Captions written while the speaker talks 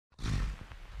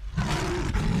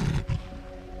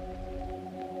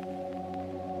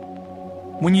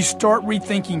When you start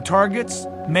rethinking targets,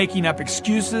 making up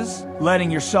excuses,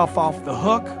 letting yourself off the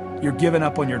hook, you're giving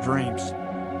up on your dreams.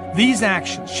 These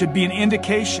actions should be an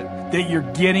indication that you're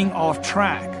getting off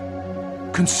track.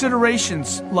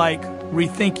 Considerations like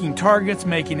rethinking targets,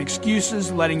 making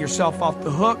excuses, letting yourself off the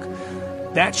hook,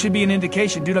 that should be an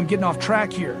indication, dude, I'm getting off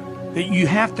track here. That you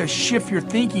have to shift your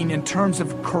thinking in terms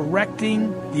of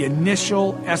correcting the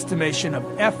initial estimation of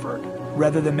effort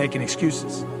rather than making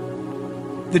excuses.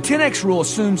 The 10X rule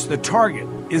assumes the target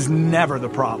is never the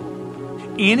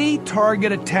problem. Any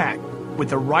target attack with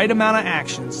the right amount of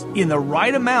actions in the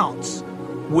right amounts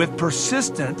with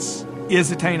persistence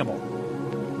is attainable.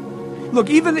 Look,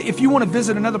 even if you want to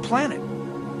visit another planet,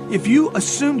 if you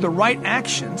assume the right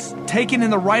actions taken in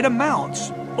the right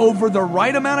amounts over the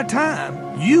right amount of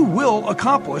time, you will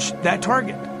accomplish that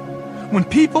target. When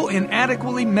people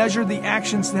inadequately measure the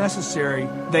actions necessary,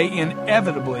 they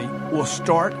inevitably will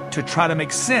start to try to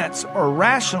make sense or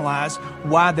rationalize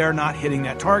why they're not hitting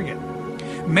that target.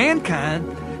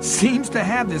 Mankind seems to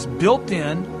have this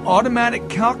built-in automatic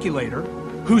calculator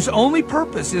whose only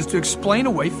purpose is to explain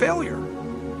away failure.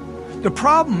 The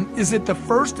problem is that the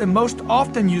first and most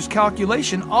often used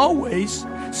calculation always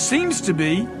seems to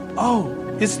be, oh,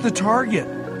 it's the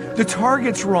target. The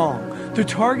target's wrong. The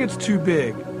target's too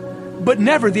big. But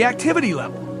never the activity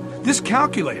level. This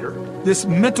calculator, this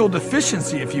mental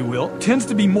deficiency, if you will, tends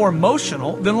to be more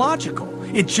emotional than logical.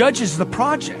 It judges the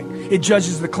project. It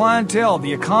judges the clientele,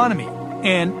 the economy,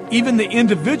 and even the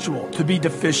individual to be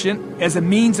deficient as a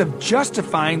means of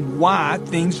justifying why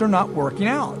things are not working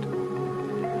out.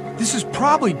 This is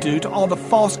probably due to all the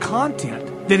false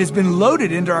content that has been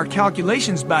loaded into our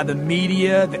calculations by the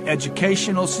media, the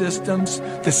educational systems,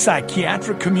 the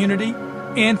psychiatric community,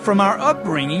 and from our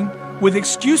upbringing with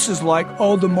excuses like,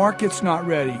 oh, the market's not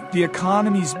ready, the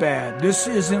economy's bad, this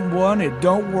isn't wanted,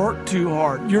 don't work too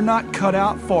hard, you're not cut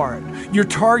out for it, your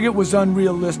target was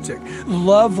unrealistic,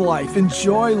 love life,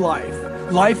 enjoy life.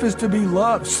 Life is to be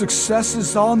loved. Success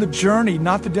is on the journey,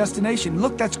 not the destination.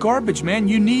 Look, that's garbage, man.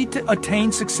 You need to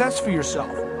attain success for yourself.